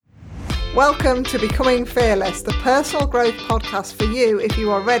Welcome to Becoming Fearless, the personal growth podcast for you if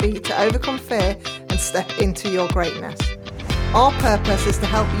you are ready to overcome fear and step into your greatness. Our purpose is to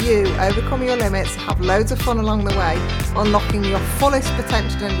help you overcome your limits, have loads of fun along the way, unlocking your fullest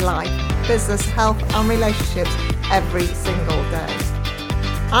potential in life, business, health and relationships every single day.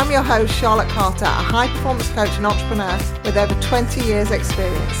 I'm your host, Charlotte Carter, a high-performance coach and entrepreneur with over 20 years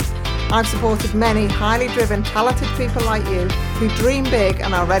experience. I've supported many highly driven, talented people like you who dream big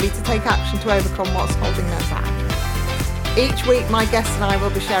and are ready to take action to overcome what's holding them back. Each week, my guests and I will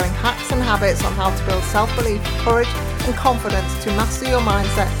be sharing hacks and habits on how to build self-belief, courage and confidence to master your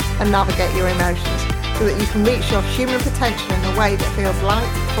mindset and navigate your emotions so that you can reach your human potential in a way that feels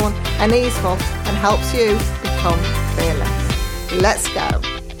light, fun and easeful and helps you become fearless. Let's go.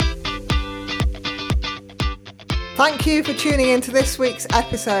 Thank you for tuning into this week's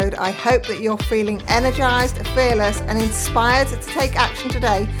episode. I hope that you're feeling energized, fearless and inspired to take action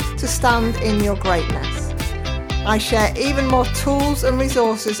today to stand in your greatness. I share even more tools and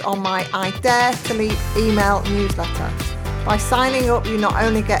resources on my I Dare to Leap email newsletter. By signing up, you not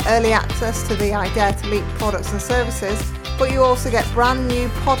only get early access to the I Dare to Leap products and services, but you also get brand new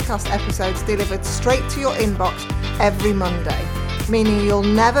podcast episodes delivered straight to your inbox every Monday, meaning you'll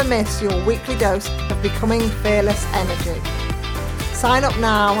never miss your weekly dose of Becoming Fearless energy. Sign up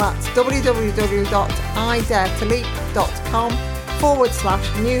now at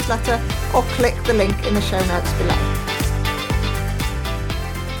www.idaretoleap.com/newsletter or click the link in the show notes below.